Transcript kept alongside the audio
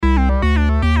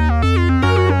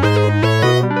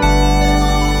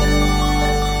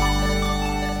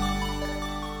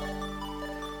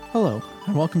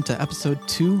welcome to episode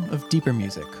 2 of Deeper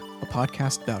Music, a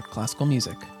podcast about classical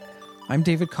music. I'm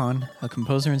David Kahn, a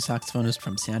composer and saxophonist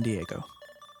from San Diego.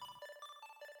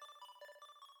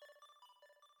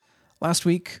 Last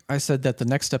week, I said that the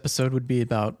next episode would be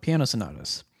about piano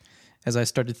sonatas. As I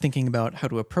started thinking about how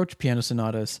to approach piano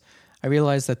sonatas, I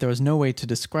realized that there was no way to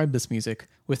describe this music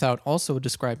without also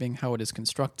describing how it is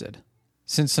constructed.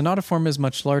 Since sonata form is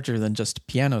much larger than just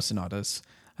piano sonatas,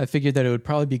 I figured that it would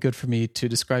probably be good for me to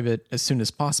describe it as soon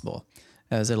as possible,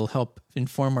 as it'll help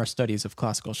inform our studies of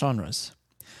classical genres.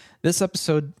 This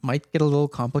episode might get a little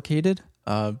complicated,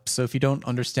 so if you don't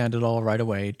understand it all right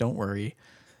away, don't worry.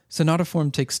 Sonata form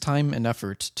takes time and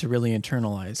effort to really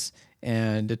internalize,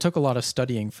 and it took a lot of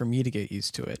studying for me to get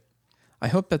used to it. I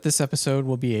hope that this episode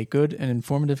will be a good and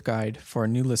informative guide for a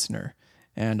new listener,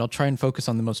 and I'll try and focus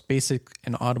on the most basic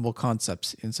and audible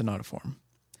concepts in sonata form.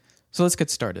 So let's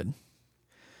get started.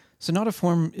 Sonata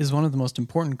form is one of the most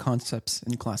important concepts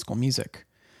in classical music.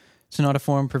 Sonata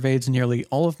form pervades nearly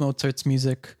all of Mozart's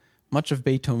music, much of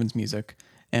Beethoven's music,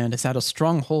 and has had a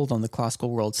strong hold on the classical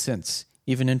world since,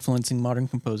 even influencing modern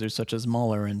composers such as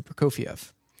Mahler and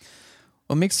Prokofiev.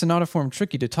 What makes sonata form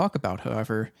tricky to talk about,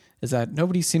 however, is that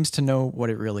nobody seems to know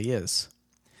what it really is.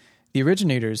 The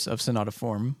originators of sonata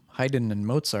form, Haydn and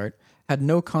Mozart, had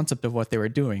no concept of what they were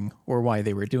doing or why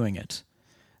they were doing it.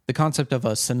 The concept of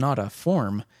a sonata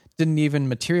form didn't even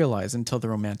materialize until the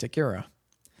Romantic era.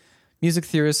 Music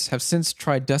theorists have since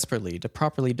tried desperately to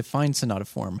properly define sonata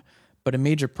form, but a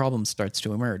major problem starts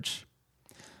to emerge.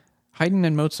 Haydn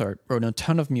and Mozart wrote a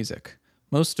ton of music,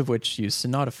 most of which use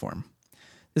sonata form.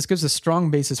 This gives a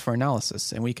strong basis for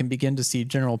analysis, and we can begin to see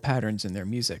general patterns in their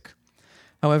music.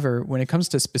 However, when it comes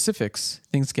to specifics,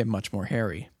 things get much more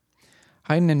hairy.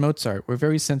 Haydn and Mozart were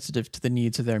very sensitive to the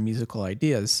needs of their musical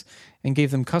ideas and gave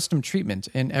them custom treatment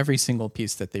in every single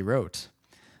piece that they wrote.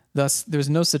 Thus, there's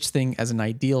no such thing as an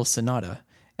ideal sonata.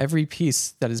 Every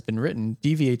piece that has been written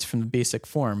deviates from the basic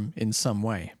form in some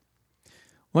way.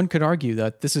 One could argue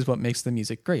that this is what makes the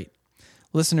music great.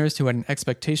 Listeners who had an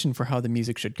expectation for how the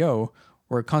music should go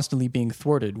were constantly being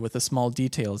thwarted with the small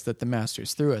details that the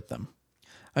masters threw at them.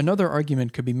 Another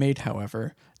argument could be made,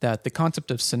 however, that the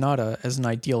concept of sonata as an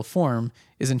ideal form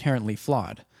is inherently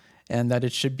flawed, and that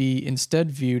it should be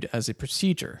instead viewed as a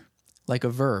procedure, like a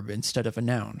verb instead of a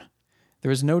noun.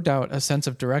 There is no doubt a sense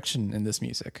of direction in this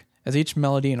music, as each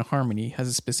melody and harmony has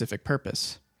a specific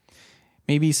purpose.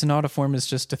 Maybe sonata form is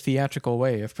just a theatrical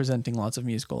way of presenting lots of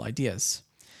musical ideas.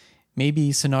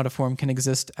 Maybe sonata form can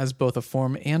exist as both a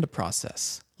form and a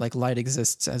process, like light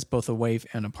exists as both a wave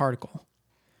and a particle.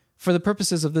 For the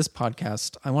purposes of this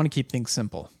podcast, I want to keep things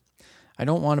simple. I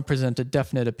don't want to present a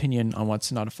definite opinion on what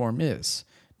sonata form is,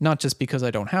 not just because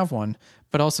I don't have one,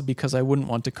 but also because I wouldn't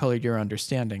want to color your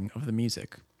understanding of the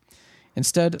music.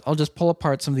 Instead, I'll just pull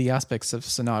apart some of the aspects of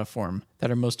sonata form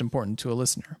that are most important to a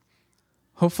listener.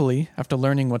 Hopefully, after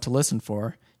learning what to listen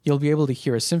for, you'll be able to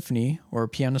hear a symphony, or a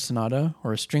piano sonata,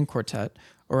 or a string quartet,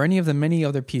 or any of the many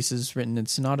other pieces written in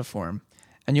sonata form,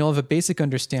 and you'll have a basic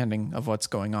understanding of what's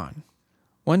going on.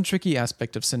 One tricky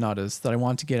aspect of sonatas that I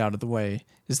want to get out of the way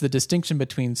is the distinction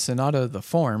between sonata the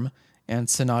form and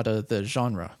sonata the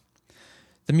genre.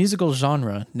 The musical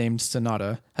genre named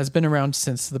sonata has been around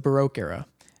since the Baroque era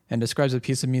and describes a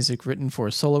piece of music written for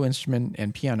a solo instrument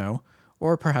and piano,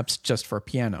 or perhaps just for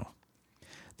piano.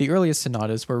 The earliest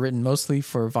sonatas were written mostly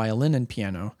for violin and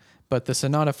piano, but the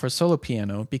sonata for solo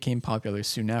piano became popular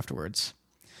soon afterwards.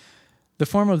 The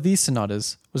form of these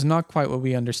sonatas was not quite what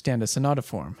we understand as sonata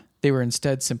form. They were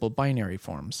instead simple binary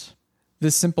forms.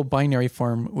 This simple binary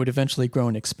form would eventually grow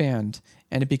and expand,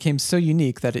 and it became so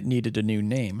unique that it needed a new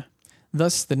name.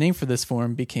 Thus, the name for this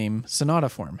form became sonata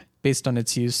form, based on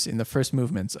its use in the first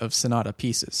movements of sonata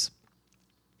pieces.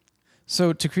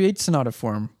 So, to create sonata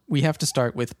form, we have to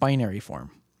start with binary form.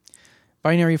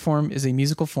 Binary form is a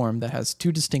musical form that has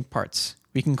two distinct parts.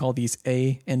 We can call these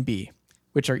A and B,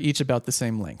 which are each about the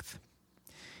same length.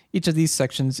 Each of these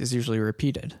sections is usually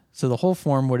repeated, so the whole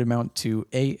form would amount to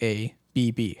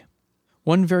AABB.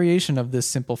 One variation of this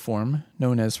simple form,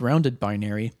 known as rounded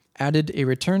binary, added a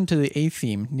return to the A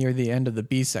theme near the end of the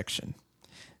B section.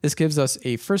 This gives us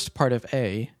a first part of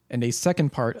A and a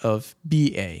second part of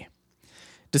BA.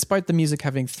 Despite the music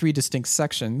having three distinct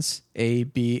sections, A,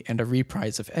 B, and a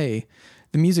reprise of A,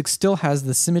 the music still has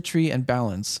the symmetry and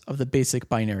balance of the basic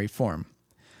binary form.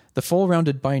 The full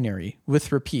rounded binary,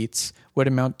 with repeats, would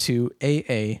amount to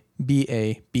AA,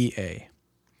 BA, BA.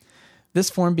 This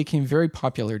form became very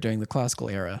popular during the classical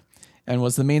era, and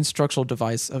was the main structural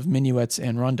device of minuets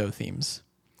and rondo themes.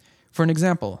 For an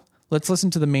example, let's listen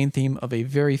to the main theme of a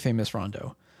very famous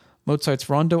rondo, Mozart's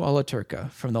Rondo alla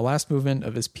Turca from the last movement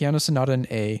of his Piano Sonata in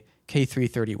A,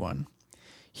 K331.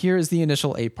 Here is the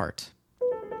initial A part.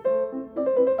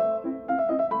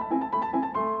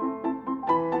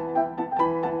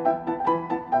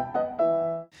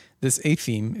 This A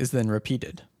theme is then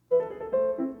repeated.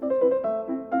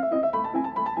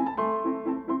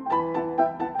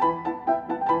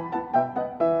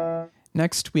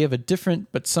 Next, we have a different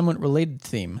but somewhat related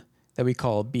theme that we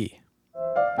call B.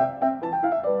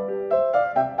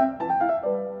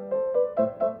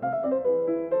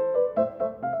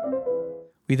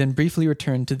 We then briefly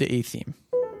return to the A theme.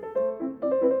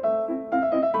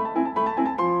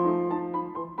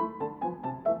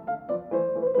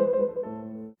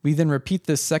 We then repeat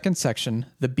this second section,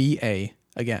 the BA,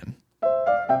 again.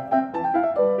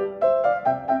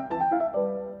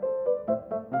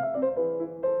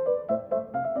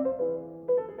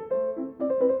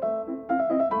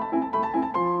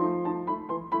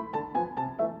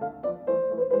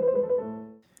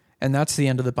 And that's the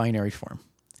end of the binary form.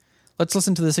 Let's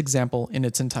listen to this example in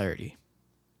its entirety.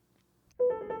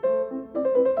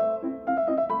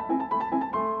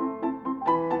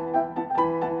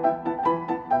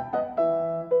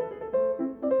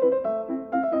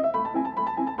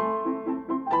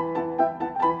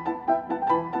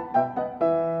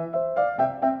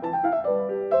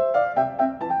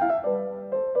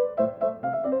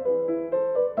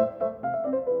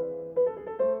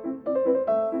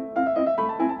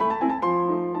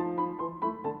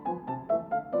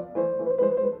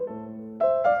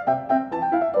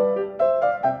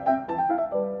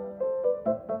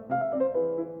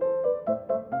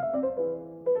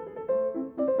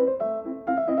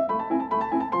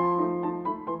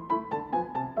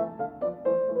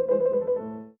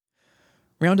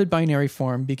 Rounded binary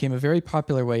form became a very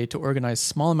popular way to organize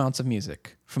small amounts of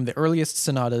music, from the earliest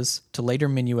sonatas to later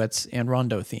minuets and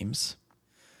rondo themes.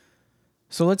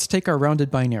 So let's take our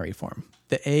rounded binary form,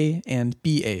 the A and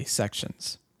BA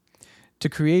sections. To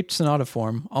create sonata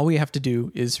form, all we have to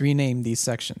do is rename these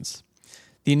sections.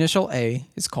 The initial A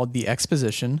is called the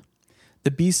exposition, the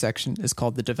B section is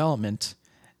called the development,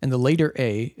 and the later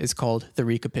A is called the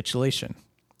recapitulation.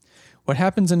 What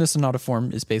happens in a sonata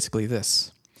form is basically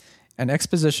this. An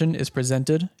exposition is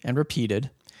presented and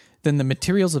repeated, then the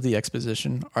materials of the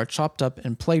exposition are chopped up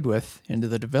and played with into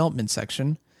the development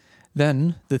section,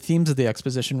 then the themes of the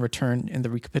exposition return in the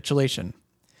recapitulation.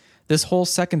 This whole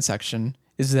second section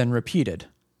is then repeated.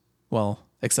 Well,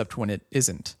 except when it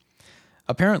isn't.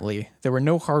 Apparently, there were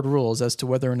no hard rules as to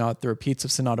whether or not the repeats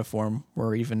of sonata form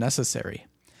were even necessary.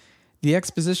 The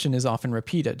exposition is often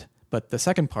repeated, but the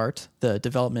second part, the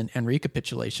development and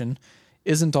recapitulation,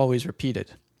 isn't always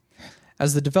repeated.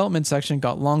 As the development section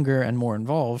got longer and more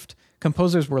involved,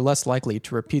 composers were less likely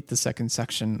to repeat the second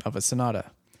section of a sonata.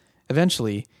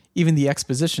 Eventually, even the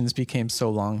expositions became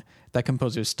so long that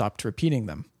composers stopped repeating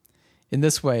them. In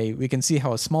this way, we can see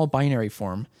how a small binary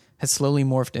form has slowly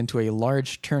morphed into a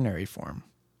large ternary form.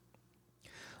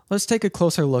 Let's take a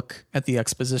closer look at the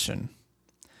exposition.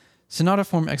 Sonata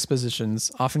form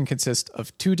expositions often consist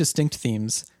of two distinct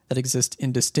themes that exist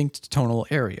in distinct tonal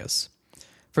areas.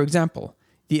 For example,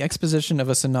 the exposition of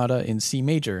a sonata in C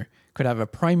major could have a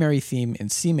primary theme in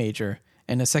C major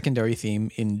and a secondary theme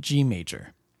in G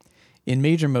major. In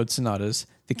major mode sonatas,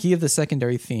 the key of the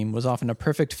secondary theme was often a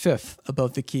perfect fifth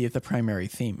above the key of the primary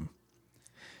theme.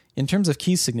 In terms of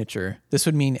key signature, this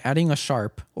would mean adding a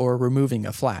sharp or removing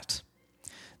a flat.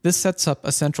 This sets up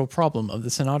a central problem of the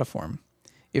sonata form.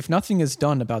 If nothing is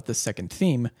done about this second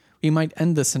theme, we might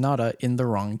end the sonata in the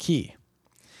wrong key.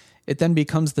 It then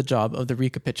becomes the job of the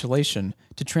recapitulation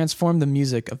to transform the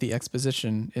music of the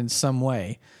exposition in some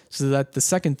way so that the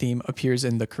second theme appears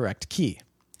in the correct key.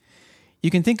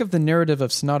 You can think of the narrative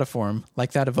of sonata form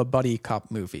like that of a buddy cop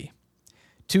movie.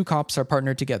 Two cops are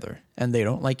partnered together, and they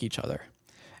don't like each other.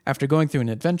 After going through an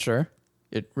adventure,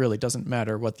 it really doesn't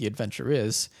matter what the adventure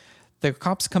is, the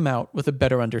cops come out with a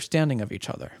better understanding of each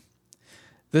other.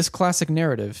 This classic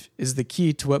narrative is the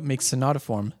key to what makes sonata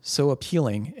form so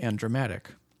appealing and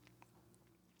dramatic.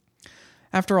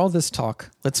 After all this talk,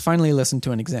 let's finally listen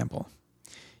to an example.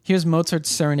 Here's Mozart's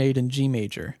Serenade in G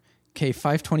major,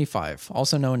 K525,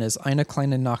 also known as Eine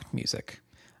kleine Nachtmusik.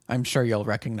 I'm sure you'll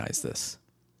recognize this.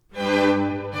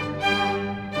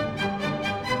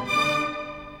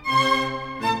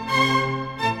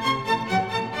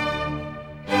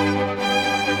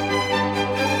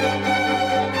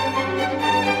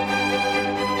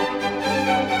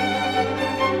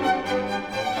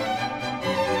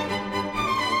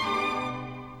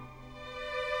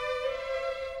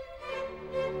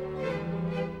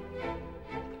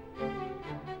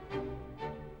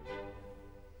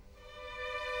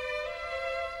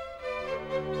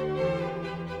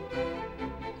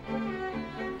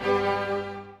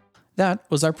 That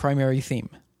was our primary theme.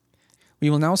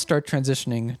 We will now start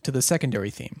transitioning to the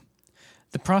secondary theme.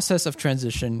 The process of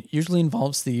transition usually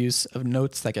involves the use of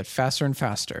notes that get faster and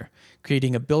faster,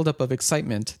 creating a buildup of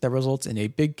excitement that results in a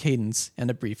big cadence and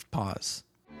a brief pause.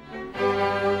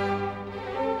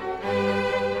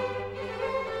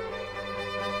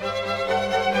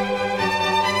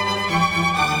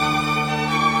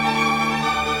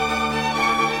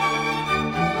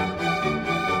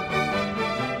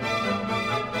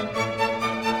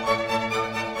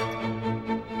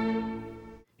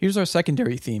 Here's our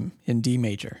secondary theme in D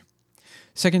major.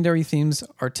 Secondary themes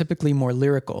are typically more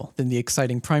lyrical than the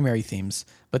exciting primary themes,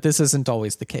 but this isn't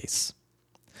always the case.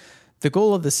 The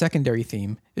goal of the secondary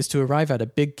theme is to arrive at a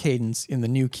big cadence in the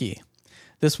new key.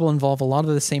 This will involve a lot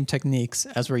of the same techniques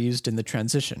as were used in the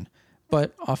transition,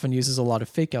 but often uses a lot of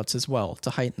fake-outs as well to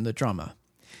heighten the drama.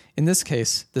 In this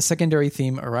case, the secondary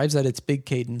theme arrives at its big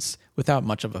cadence without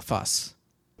much of a fuss.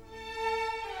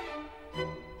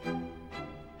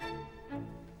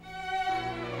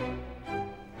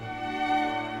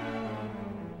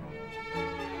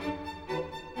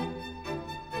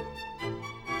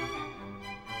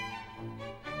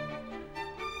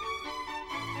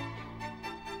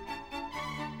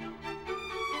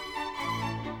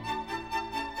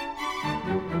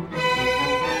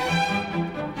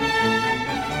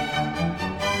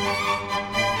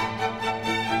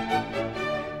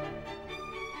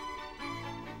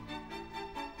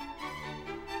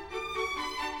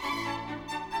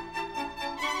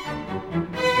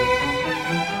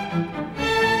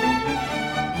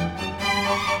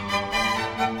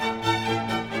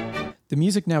 The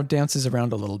music now dances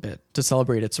around a little bit to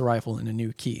celebrate its arrival in a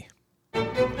new key.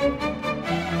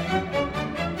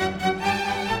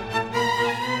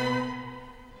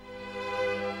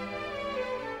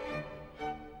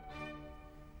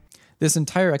 This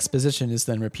entire exposition is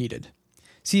then repeated.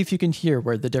 See if you can hear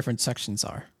where the different sections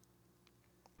are.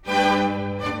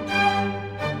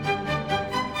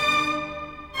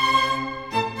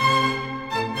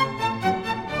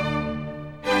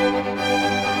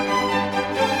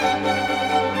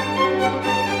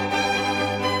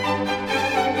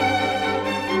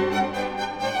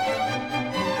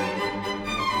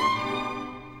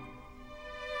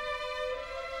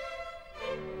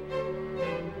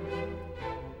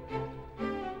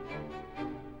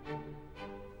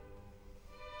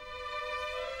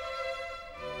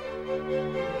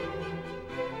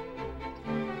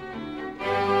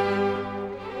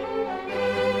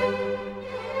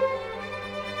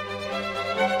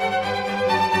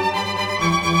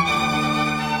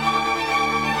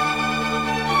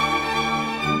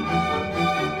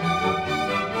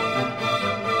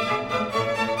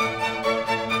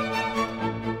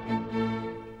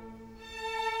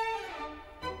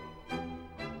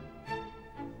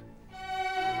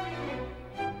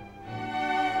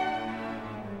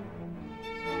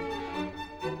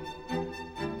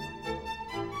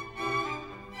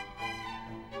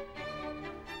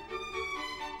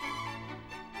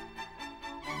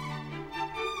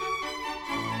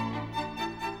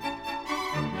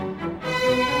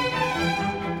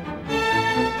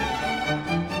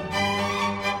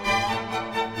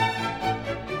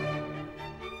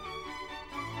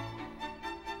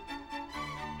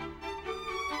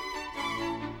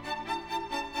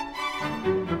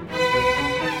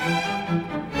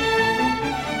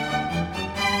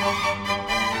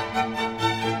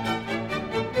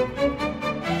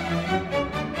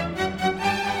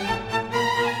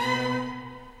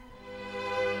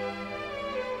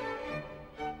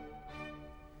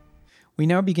 We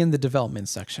now begin the development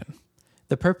section.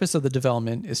 The purpose of the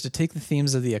development is to take the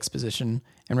themes of the exposition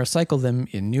and recycle them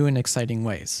in new and exciting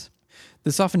ways.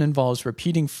 This often involves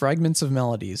repeating fragments of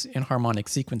melodies in harmonic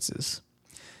sequences.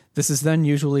 This is then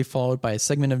usually followed by a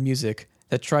segment of music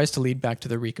that tries to lead back to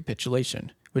the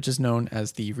recapitulation, which is known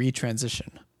as the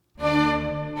retransition.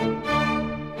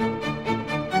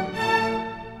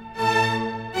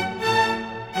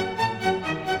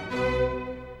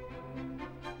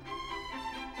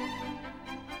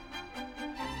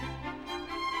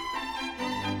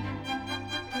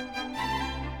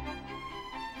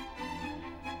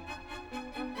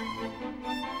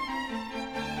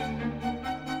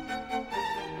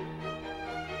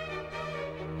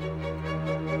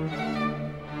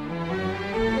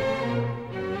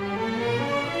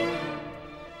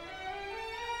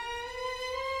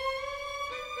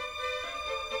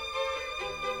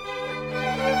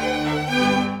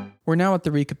 We're now at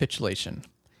the recapitulation.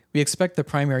 We expect the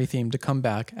primary theme to come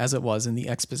back as it was in the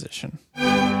exposition.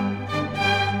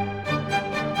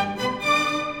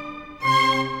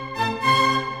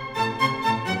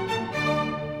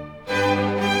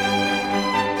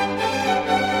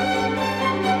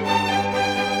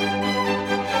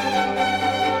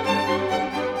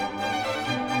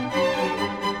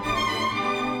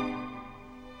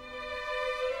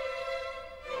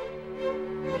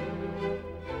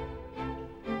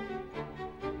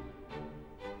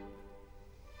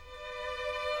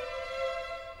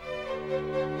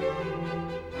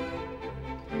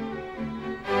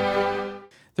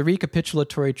 The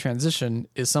recapitulatory transition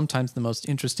is sometimes the most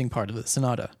interesting part of the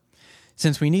sonata.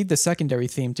 Since we need the secondary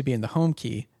theme to be in the home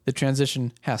key, the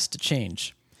transition has to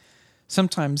change.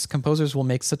 Sometimes composers will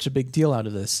make such a big deal out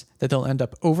of this that they'll end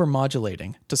up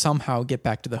over-modulating to somehow get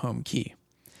back to the home key.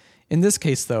 In this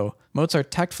case, though, Mozart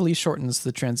tactfully shortens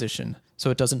the transition so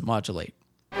it doesn't modulate.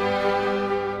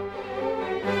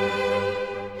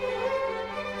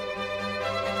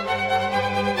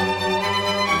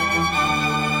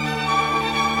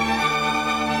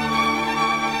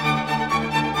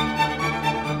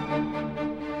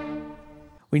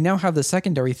 We now have the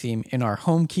secondary theme in our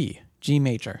home key, G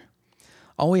major.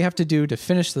 All we have to do to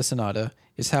finish the sonata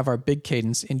is have our big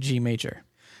cadence in G major.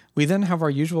 We then have our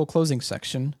usual closing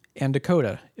section and a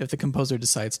coda if the composer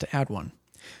decides to add one.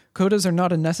 Codas are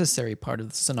not a necessary part of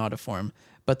the sonata form,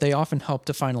 but they often help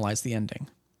to finalize the ending.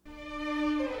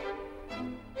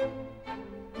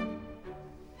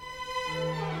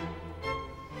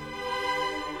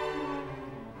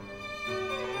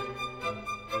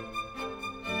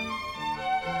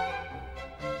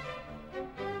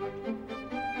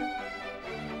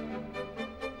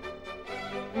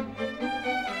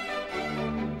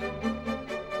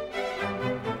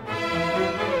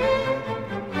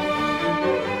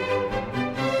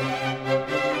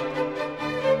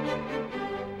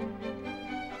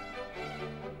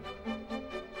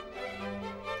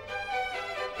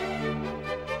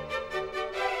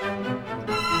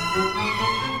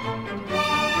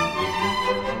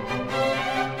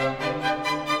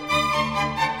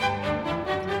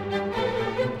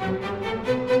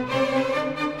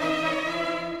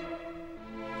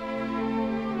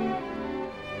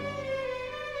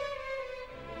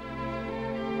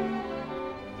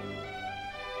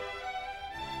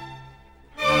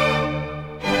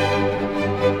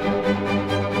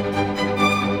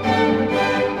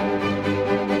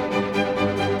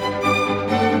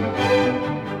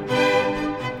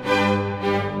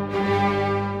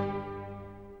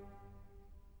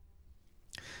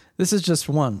 This is just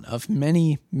one of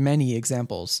many, many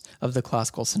examples of the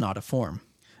classical sonata form.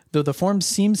 Though the form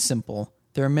seems simple,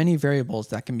 there are many variables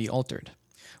that can be altered.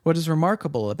 What is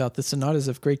remarkable about the sonatas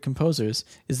of great composers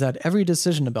is that every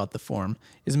decision about the form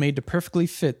is made to perfectly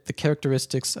fit the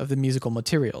characteristics of the musical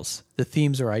materials, the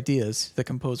themes or ideas the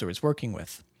composer is working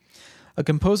with. A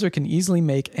composer can easily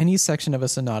make any section of a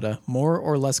sonata more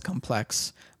or less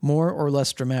complex, more or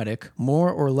less dramatic, more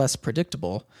or less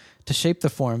predictable, to shape the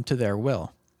form to their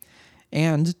will.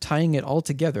 And tying it all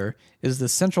together is the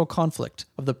central conflict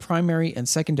of the primary and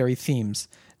secondary themes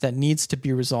that needs to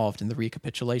be resolved in the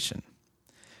recapitulation.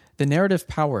 The narrative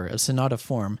power of sonata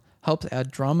form helps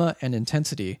add drama and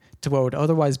intensity to what would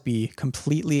otherwise be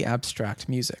completely abstract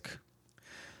music.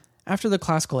 After the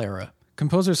classical era,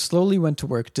 composers slowly went to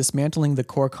work dismantling the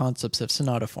core concepts of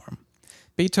sonata form.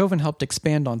 Beethoven helped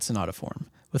expand on sonata form,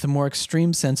 with a more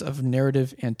extreme sense of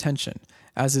narrative and tension,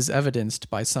 as is evidenced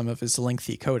by some of his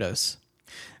lengthy codas.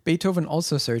 Beethoven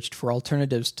also searched for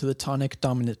alternatives to the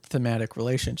tonic-dominant thematic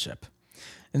relationship.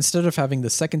 Instead of having the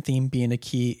second theme be in a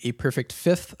key a perfect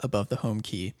fifth above the home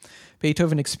key,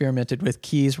 Beethoven experimented with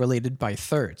keys related by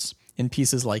thirds in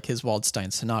pieces like his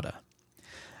Waldstein Sonata.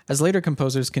 As later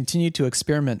composers continued to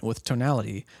experiment with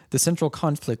tonality, the central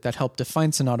conflict that helped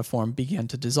define sonata form began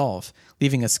to dissolve,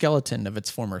 leaving a skeleton of its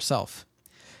former self.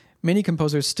 Many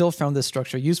composers still found this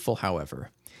structure useful, however.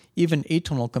 Even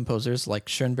atonal composers like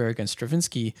Schoenberg and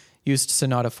Stravinsky used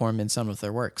sonata form in some of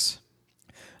their works.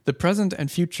 The present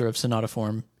and future of sonata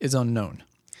form is unknown.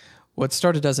 What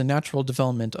started as a natural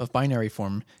development of binary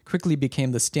form quickly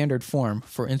became the standard form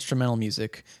for instrumental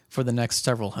music for the next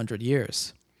several hundred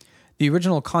years. The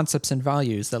original concepts and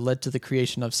values that led to the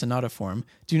creation of sonata form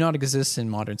do not exist in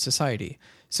modern society,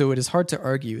 so it is hard to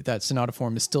argue that sonata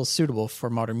form is still suitable for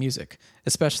modern music,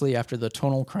 especially after the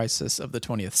tonal crisis of the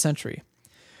 20th century.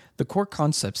 The core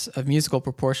concepts of musical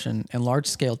proportion and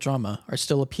large-scale drama are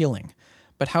still appealing,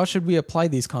 but how should we apply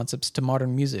these concepts to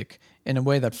modern music in a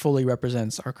way that fully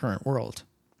represents our current world?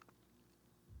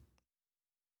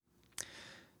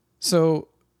 So,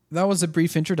 that was a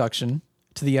brief introduction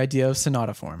to the idea of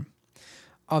sonata form.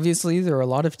 Obviously, there are a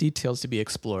lot of details to be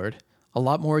explored, a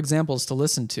lot more examples to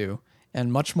listen to,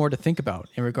 and much more to think about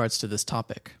in regards to this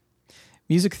topic.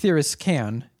 Music theorists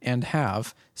can, and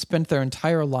have, spent their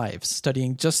entire lives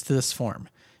studying just this form,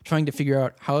 trying to figure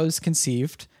out how it was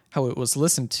conceived, how it was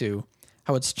listened to,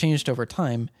 how it's changed over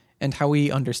time, and how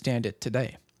we understand it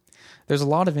today. There's a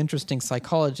lot of interesting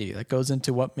psychology that goes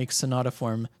into what makes sonata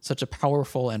form such a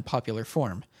powerful and popular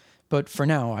form, but for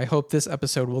now, I hope this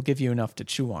episode will give you enough to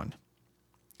chew on.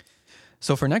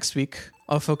 So for next week,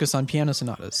 I'll focus on piano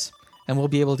sonatas, and we'll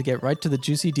be able to get right to the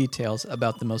juicy details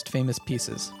about the most famous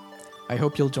pieces. I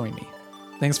hope you'll join me.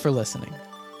 Thanks for listening.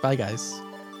 Bye, guys.